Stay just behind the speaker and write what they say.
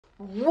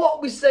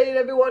What we saying,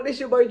 everyone? This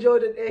is your boy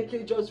Jordan,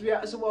 aka John's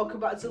Reacts, and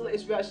welcome back to the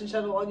latest reaction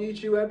channel on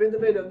YouTube, where we're in the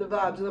middle of the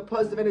vibes and the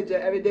positive energy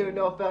every day with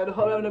no fail. I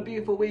hope we're having a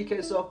beautiful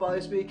weekend so far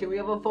this weekend. We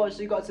have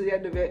unfortunately got to the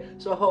end of it,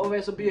 so I hope we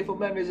make some beautiful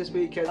memories this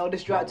weekend. I'll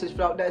distract us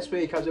throughout next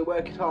week as we're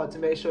working hard to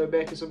make sure we're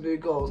making some new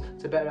goals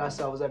to better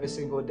ourselves every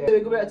single day. We're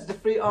going to react to the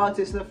three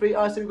artists, and the three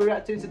artists we're going to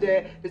react to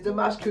today is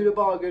Dimash,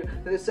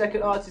 Qudaibergen, then the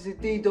second artist is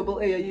DEE,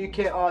 a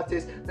UK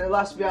artist, then the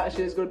last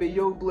reaction is going to be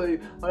Young Blue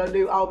on a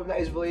new album that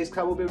is released.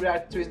 I will be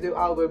reacting to his new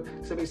album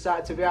because I'm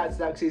excited to react to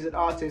that because he's an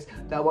artist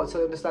that I want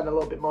to understand a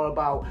little bit more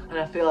about, and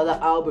I feel like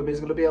that album is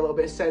going to be a little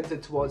bit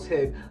centered towards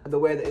him and the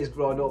way that he's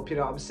grown up, you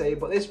know what I'm saying.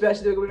 But this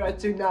reaction that we're going to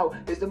react to now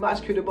is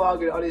Dimash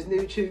Qudaibergen on his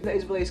new tune that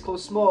is released called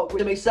Smoke,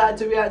 which I'm excited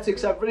to react to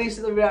because I've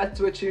recently reacted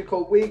to a tune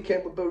called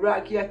Weekend with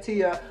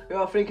Brightened, who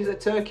I think is a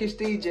Turkish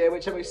DJ,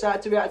 which I'm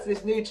excited to react to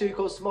this new tune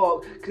called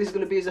Smoke because it's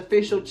going to be his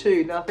official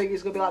tune, and I think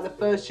it's going to be like the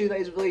first tune that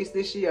he's released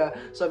this year,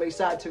 so I'm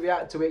excited to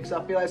react to it because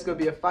I feel like it's going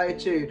to be a fire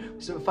tune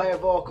with some fire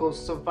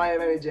vocals, some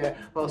fire energy,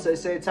 but also at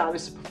the same time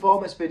it's a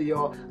performance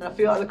video, and I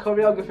feel like the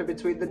choreography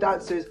between the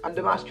dancers and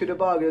Dimash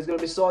Qudaibergen is going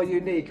to be so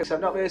unique because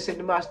I've not really seen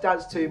Dimash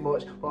dance too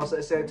much, but also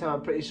at the same time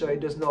I'm pretty sure he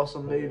does know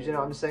some moves, you know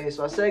what I'm saying.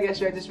 So I say get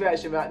straight to this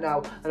reaction right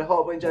now, and I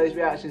hope we enjoy these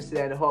reactions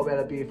today, and I hope we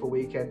had a beautiful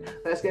weekend.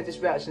 Let's get this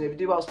reaction. If you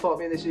do want to support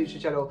me in this YouTube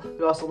channel,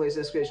 there are some links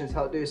in the description to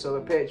help do so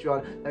with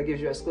Patreon. That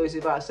gives you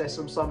exclusive access,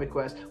 some song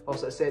requests,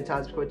 also at the same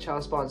time to become a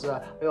channel sponsor.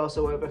 We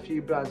also work with a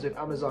few brands with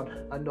Amazon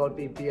and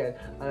NordVPN,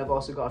 and I've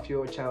also got a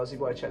few other channels. If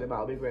you want to check them out,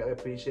 I'll be greatly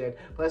appreciated.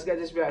 But let's get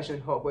this reaction,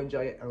 hope we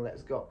enjoy it, and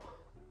let's go.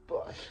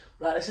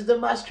 Right, this is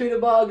Dimash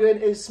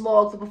Qudaibergen in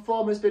Smoke, the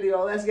performance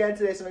video. Let's get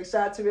into this. I'm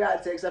excited to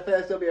react to it because I feel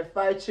it's going to be a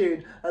fire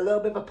tune, a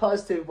little bit of a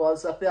positive one,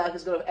 so I feel like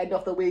it's going to end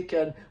off the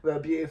weekend with a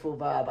beautiful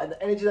vibe. And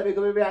the energy that we're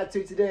going to react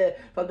to today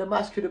from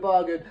Dimash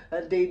Qudaibergen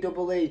and DEE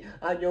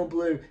and Young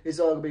Blue is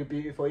all going to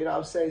be beautiful, you know what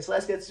I'm saying? So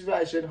let's get to this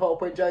reaction,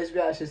 hope you enjoy these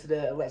reactions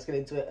today, and let's get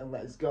into it, and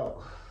let's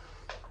go.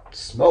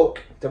 Smoke,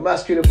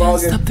 Dimash Qudaibergen.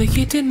 Can't stop the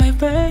heat in my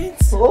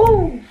veins.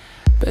 Oh!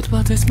 But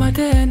what is my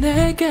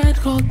DNA can't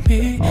hold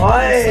me.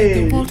 Like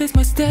the world is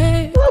my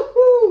stage.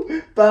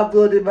 Bad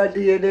blood in my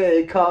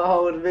DNA can't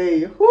hold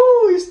me.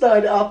 Woo! You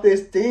started off this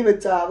demon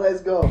time.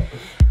 Let's go.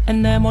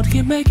 And I'm out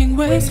here making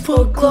ways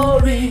for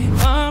glory.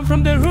 I'm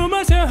from the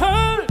rumors you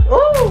heard.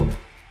 Oh!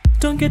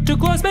 Don't get too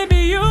close, baby,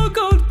 you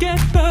could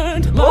get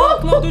burned.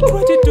 Lock, load, it's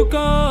ready to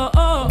go.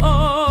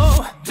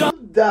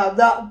 Damn,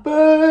 that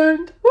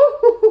burned.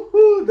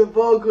 The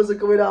vocals are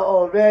coming out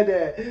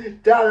already.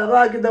 Damn, I'm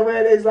liking the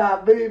way it's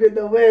like moving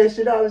the waist,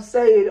 you know what I'm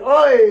saying?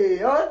 Oi!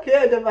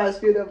 Okay, Dimash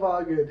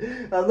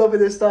Qudaibergen. I'm loving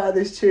the start of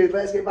this tune.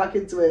 Let's get back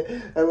into it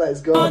and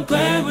let's go. I'm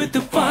playing with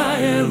the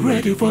fire,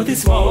 ready for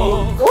this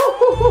smoke.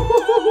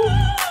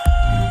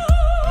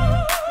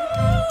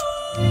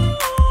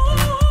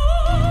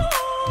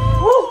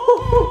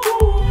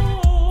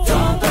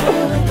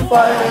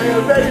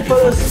 Fire, ready for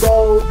the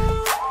smoke.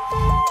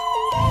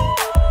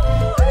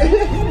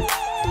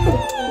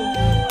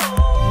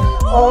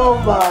 Oh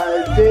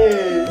my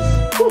days.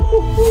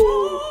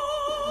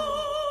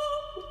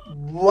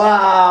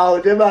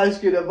 Wow, Dimash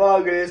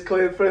Qudaibergen is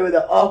coming through with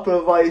the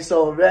opera voice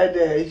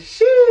already.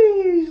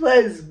 Sheesh,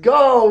 let's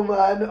go,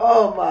 man.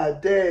 Oh my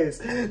days.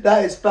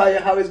 That is fire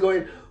how it's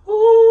going.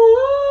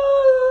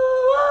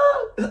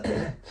 Let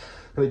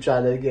me try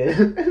that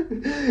again.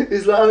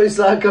 It's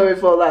like coming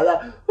from like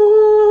that.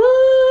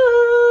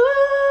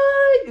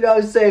 You know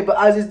what I'm saying? But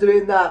as he's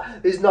doing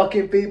that, he's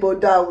knocking people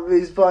down with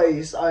his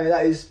voice. I mean,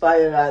 that is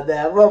fire right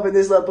there. I'm loving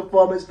this little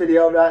performance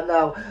video right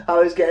now.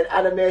 How he's getting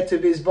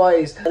animated with his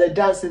voice. And they're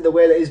dancing the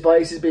way that his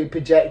voice is being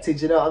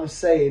projected. You know what I'm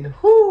saying?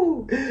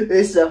 Whoo!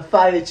 This is a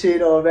fire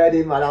tune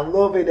already, man. I'm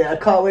loving it. I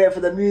can't wait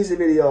for the music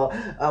video.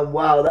 And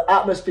wow, the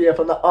atmosphere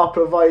from the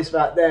opera voice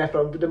right there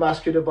from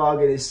Dimash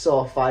Qudaibergen is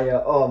so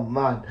fire. Oh,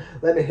 man.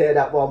 Let me hear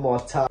that one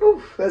more time.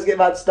 Oof. Let's get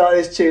back to start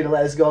this tune and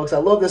let's go. Because I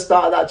love the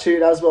start of that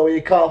tune as well.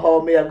 You can't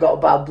hold me. I've got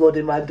bad blood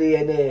in my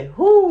DNA.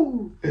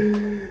 Woo!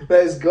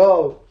 Let's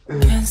go.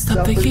 Can't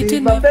stop the heat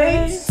in my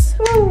veins.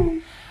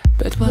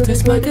 But what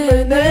is my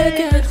DNA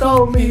can't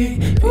hold me.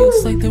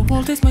 Feels like the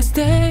world is my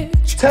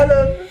stage. Tell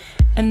him.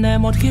 And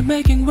I'm out here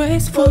making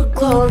ways for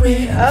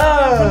glory.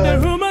 From the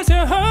rumors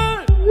you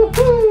heard.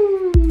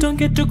 Don't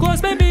get too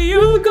close, baby,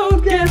 you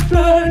could get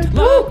burned.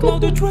 Lock,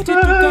 load, it's ready to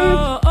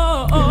go.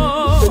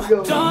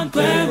 Don't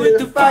play with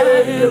the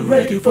fire,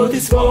 ready for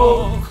this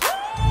smoke.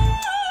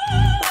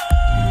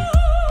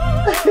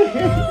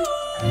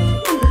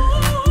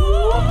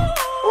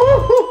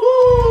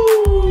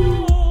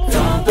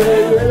 Don't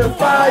play with the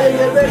fire,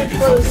 get ready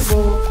for the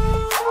smoke.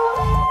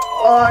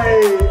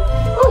 Oi!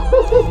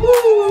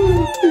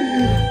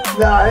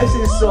 Nah, this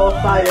is so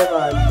fire,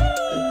 man.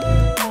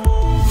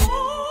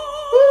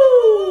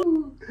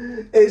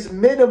 It's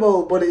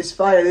minimal, but it's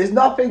fire. There's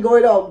nothing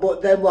going on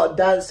but them lot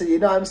dancing, you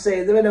know what I'm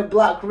saying? They're in a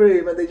black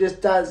room and they're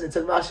just dancing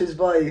to Mash's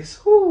voice.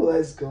 Woo,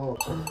 let's go.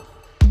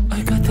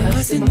 I got the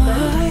eyes in my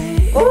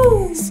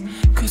eyes.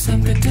 'cause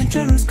I'm the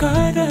dangerous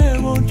guy that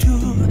won't you.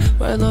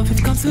 My love,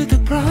 it comes with a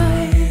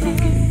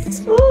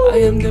price. I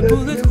am the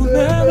bullet who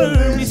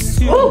never miss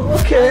you.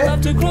 Okay. I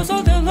have to cross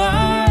all the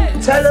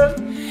lines. Tell him.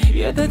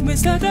 Yeah, that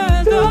means that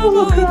I'll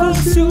double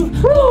cross you.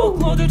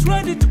 Oh, it's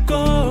ready to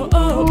go.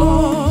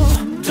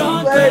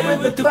 Don't play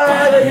with the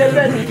fire, you're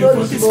ready for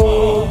the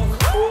smoke.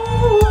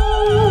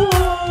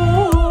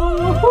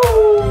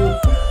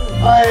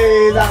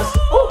 Hey, that's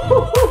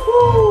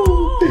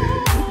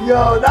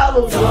yo, that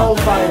looks on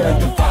fire.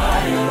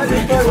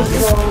 Ready for the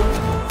smoke.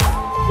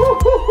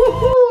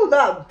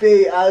 That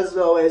beat as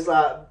well is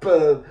like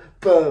boom,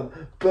 boom,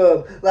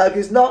 boom. Like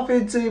it's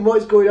nothing too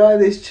much going on in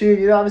this tune,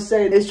 you know what I'm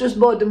saying? It's just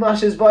more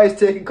Dimash's voice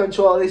taking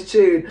control of this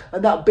tune,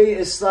 and that beat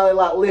is slightly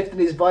like lifting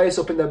his voice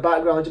up in the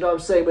background, you know what I'm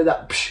saying? With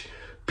that psh,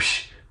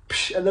 psh,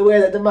 psh, and the way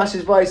that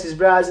Dimash's voice is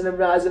rising and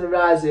rising and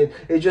rising,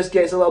 it just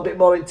gets a little bit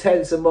more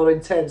intense and more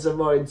intense and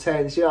more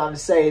intense, you know what I'm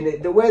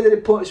saying? The way that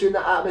it puts you in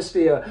that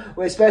atmosphere,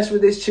 well, especially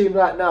with this tune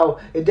right now,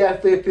 it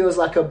definitely feels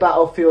like a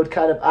battlefield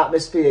kind of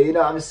atmosphere, you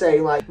know what I'm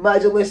saying? Like,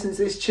 imagine listening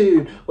to this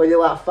tune when you're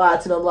like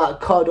fighting on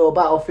like COD or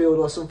Battlefield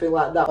or something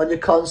like that on your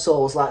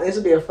consoles. Like, this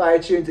would be a fire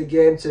tune to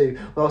game to,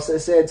 whilst at the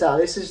same time,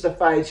 this is just a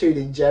fire tune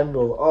in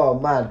general. Oh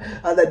man.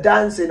 And the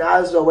dancing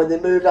as well, when they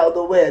moved out of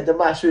the way,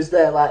 Dimash was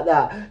there like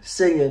that,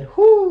 singing.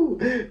 Whoo!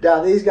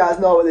 Damn, these guys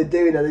know what they're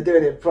doing and they're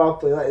doing it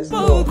properly. Let's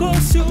go.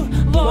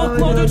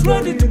 Locomotive's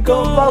ready to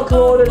go.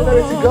 Locomotive's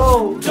ready to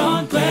go.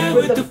 Don't play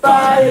with the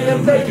fire, you're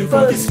ready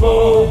for the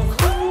smoke.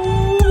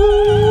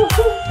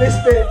 This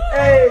bit,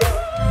 hey,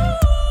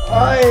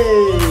 hey,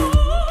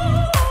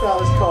 that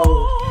was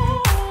cold.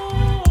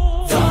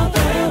 Don't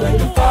play with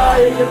the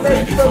Fire, you're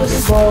ready for the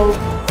smoke.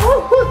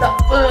 Ooh, that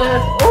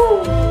burn.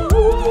 Ooh.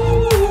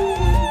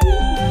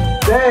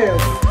 Damn.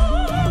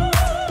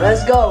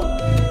 Let's go.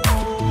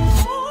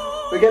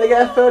 We're gonna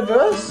get a third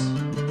verse.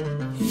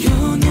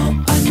 You know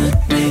I'm not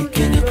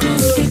making it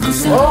close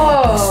because I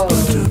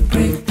to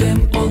break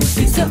them all.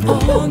 It's the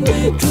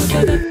only truth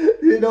that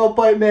There's no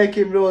point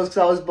making rules because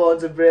I was born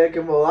to break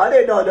them all. I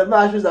didn't know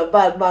Dimash was a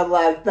bad man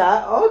like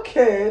that.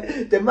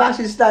 Okay, Dimash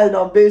is standing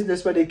on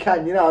business when he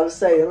can, you know what I'm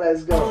saying?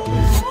 Let's go.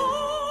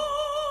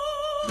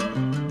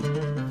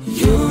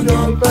 You know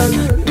I'm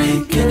not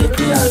making it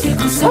close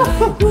because I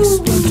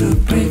to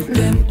break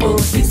them all.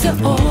 It's the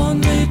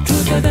only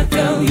truth that I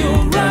tell you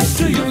right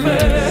to your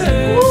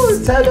face.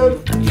 Ooh, tell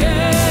him.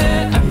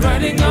 Yeah, I'm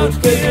riding out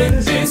here in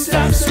this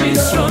time sweet,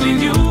 showing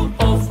you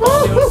off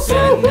all your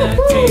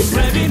sanity.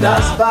 Revving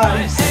That's up my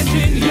vibes.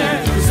 engine,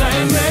 yeah, 'cause I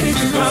am ready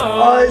to go.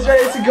 Oh, he's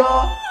ready to go.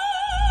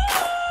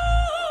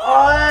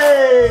 Oi!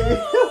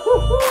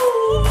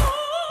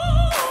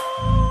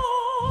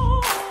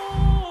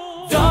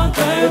 Don't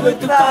play with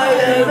the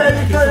fire,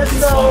 ready for the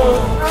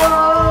smoke. Oh.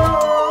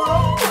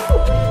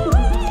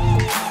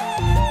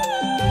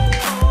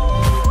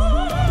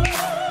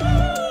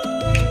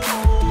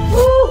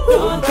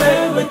 Don't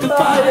play with the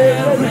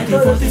fire, ready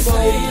for the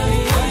smoke.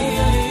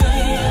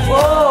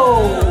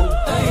 Whoa!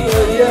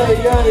 Yeah,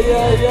 yeah,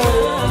 yeah, yeah.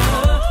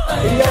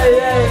 Yeah,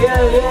 yeah,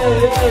 yeah, yeah,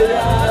 yeah,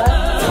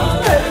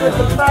 yeah. Ready with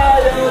the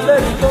fire,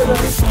 ready for the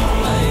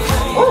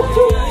smoke.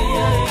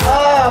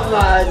 Oh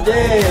my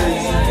days.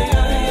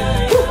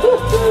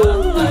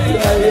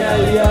 Yeah, yeah,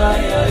 yeah,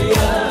 yeah,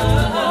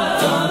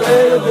 yeah.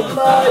 Ready with the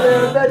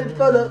fire, ready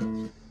for the...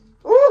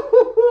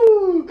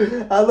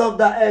 I love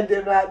that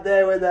ending right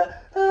there with the...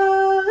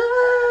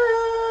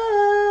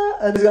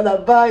 and it's got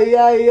that bye,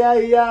 yeah, yeah,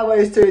 yeah, where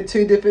he's doing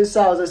two different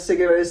sounds and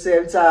singing at the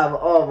same time.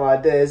 Oh my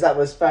days, that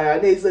was fire. I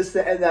need to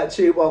listen to end that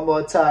tune one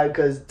more time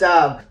because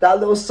damn, that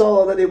little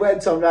solo that he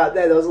went on right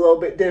there, that was a little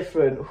bit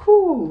different.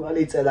 Whew, I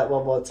need to hear that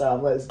one more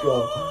time. Let's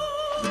go.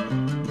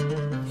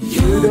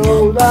 You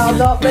know I'm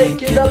not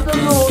making up the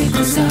rules,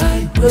 cause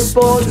I was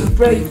born to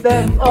break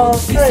them all.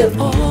 Hey. The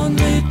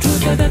only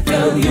truth that I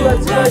tell you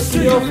Let's right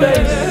to your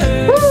face.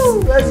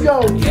 Woo, let's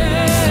go.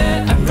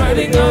 Yeah, I'm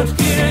riding out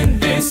here in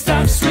this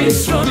time sweet,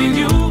 showing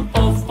you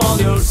off all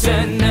your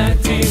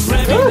sanity.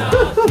 Revving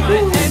up my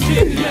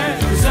engine, yeah,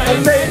 'cause I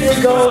am ready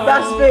to go.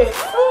 That's it.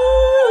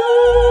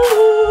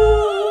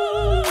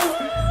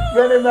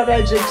 Running my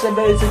engine 'cause I'm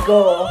ready to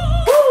go.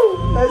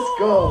 Woo, let's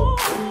go.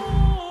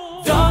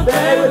 Don't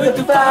play with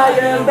the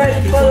fire,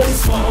 ready for the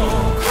smoke.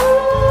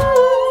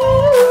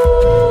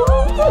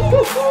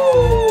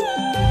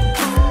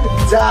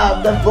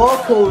 Damn, the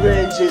vocal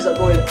ranges are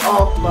going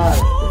off, man.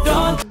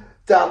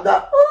 Damn,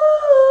 that.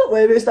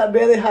 Where it's that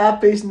really high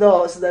pitched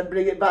notes and then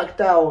bring it back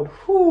down.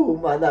 Whew,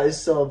 man, that is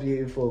so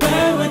beautiful.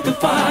 Play with the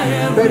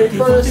fire, Ready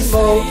for the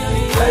smoke.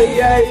 Hey,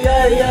 yeah,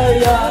 yeah, yeah,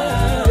 yeah.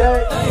 Yeah,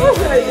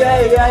 yeah,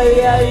 yeah,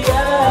 yeah,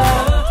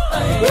 yeah.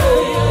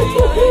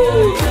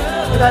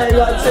 And I ain't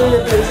got two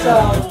different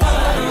sounds.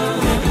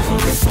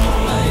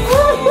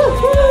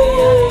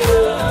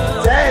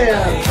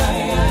 Damn.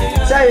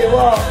 Tell you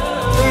what,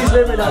 these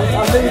women are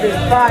moving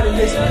fine in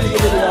this music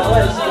video.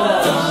 Let's go.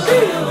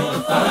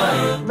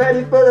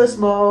 Ready for the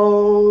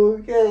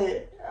smoke. Yeah.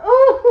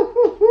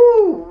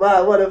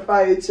 man, what a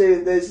fire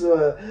tune this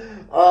was.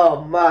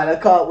 Oh man, I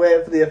can't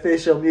wait for the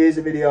official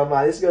music video,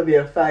 man. This is going to be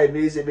a fire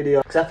music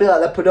video, because I feel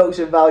like the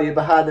production value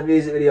behind the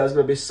music video is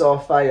going to be so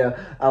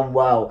fire. And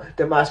wow,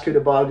 Dimash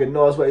Qudaibergen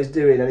knows what he's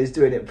doing, and he's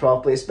doing it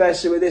properly,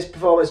 especially with this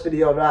performance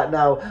video right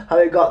now.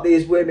 How he got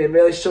these women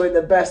really showing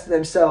the best of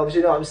themselves,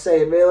 you know what I'm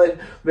saying, really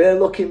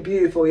looking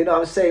beautiful, you know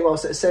what I'm saying,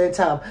 whilst at the same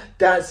time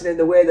dancing in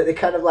the way that they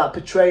kind of like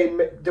portraying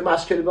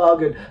Dimash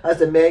Qudaibergen as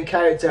the main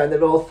character, and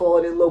they're all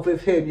falling in love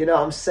with him, you know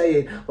what I'm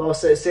saying,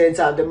 whilst at the same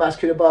time Dimash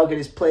Qudaibergen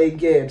is playing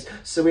games,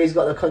 so he's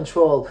got the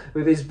control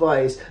with his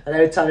voice, and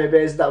every time he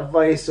raises that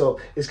voice up,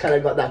 he's kind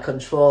of got that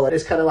control, and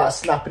it's kind of like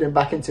snapping him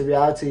back into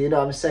reality, you know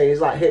what I'm saying.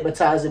 He's like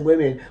hypnotising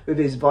women with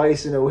his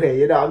voice in a way,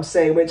 you know what I'm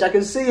saying, which I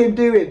can see him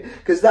doing,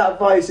 because that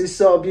voice is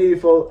so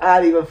beautiful.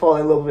 I'd even fall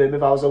in love with him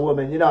if I was a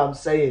woman, you know what I'm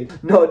saying.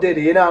 No did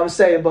he, you know what I'm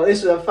saying, but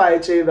this was a fire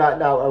tune right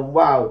now, and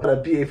wow, what a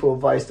beautiful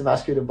voice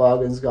Dimash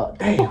Qudaibergen's got.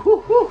 Damn.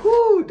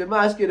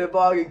 Dimash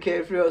Qudaibergen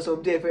came through with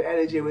some different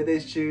energy with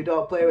this tune.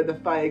 Don't play with the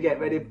fire, get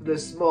ready for the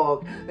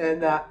smoke,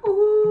 and that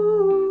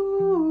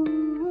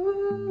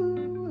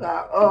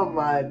like, oh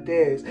my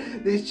days,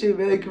 this tune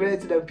really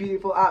created a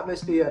beautiful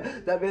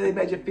atmosphere that really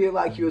made you feel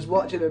like you was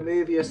watching a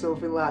movie or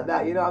something like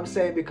that, you know what I'm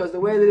saying, because the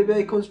way that it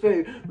really comes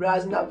through,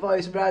 rising that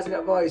voice,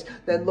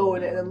 then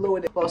lowering it and then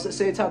lowering it, whilst at the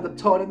same time the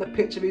tone and the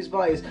pitch of his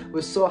voice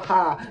was so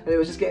high, and it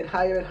was just getting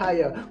higher and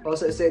higher,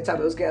 whilst at the same time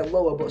it was getting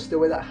lower but still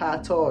with that high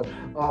tone.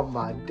 Oh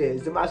my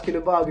days, Dimash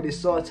Qudaibergen is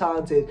so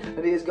talented,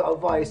 and he has got a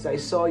voice that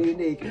is so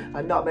unique,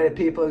 and not many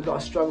people have got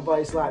a strong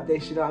voice like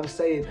this, you know what I'm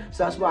saying.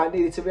 So that's why I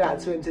needed to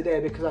react to him today,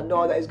 because I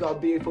know that he's got a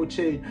beautiful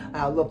tune, and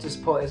I love to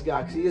support this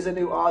guy because he is a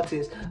new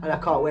artist, and I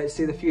can't wait to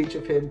see the future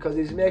of him, because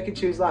he's making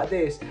tunes like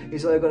this,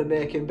 he's only going to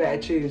make him better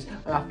tunes,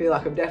 and I feel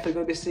like I'm definitely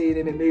going to be seeing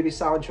him in movie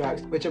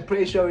soundtracks, which I'm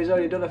pretty sure he's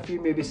already done a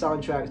few movie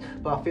soundtracks,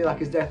 but I feel like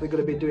he's definitely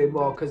going to be doing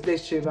more, because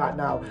this tune right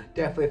now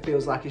definitely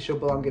feels like it should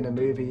belong in a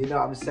movie, you know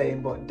what I'm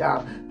saying. But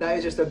damn, that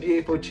is just a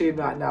beautiful tune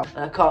right now,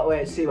 and I can't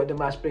wait to see what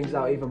Dimash brings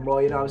out even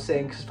more, you know what I'm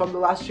saying, because from the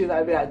last tune that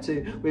I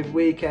reacted to with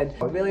Weekend,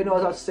 he really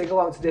knows how to sing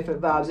along to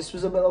different vibes. This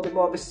was a little bit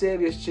more of a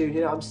serious tune,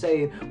 you know what I'm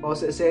saying,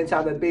 whilst at the same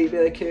time the beat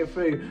really came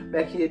through,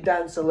 making you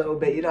dance a little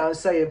bit, you know what I'm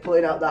saying,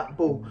 pulling out that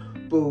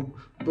boom, boom,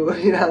 boom,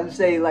 you know what I'm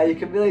saying, like you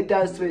can really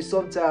dance to it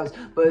sometimes,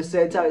 but at the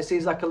same time it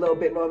seems like a little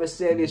bit more of a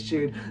serious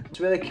tune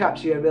to really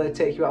capture you and really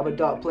take you out of a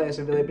dark place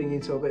and really bring you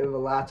to a bit of a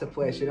lighter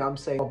place, you know what I'm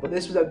saying. But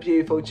this was a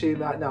beautiful tune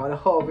right now, and I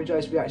hope you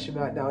enjoyed this reaction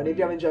right now, and if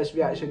you have enjoyed this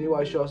reaction and you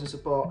want to show some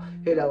support,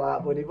 hit that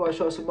like button. If you want to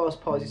show some more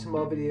support, see some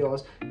more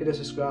videos, hit the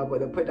subscribe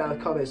button, and put down in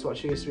the comments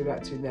what you used to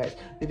react to next.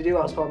 If you do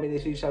want to support me in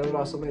this YouTube channel, I'll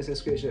also link in the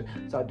description,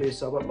 so I'll do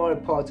so. But more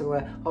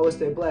importantly, always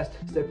stay blessed,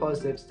 stay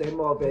positive, stay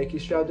motivated,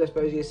 keep striving to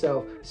express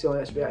yourself. See you on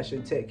the next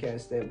reaction, take care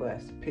and stay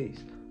blessed. Peace.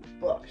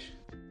 Bosh.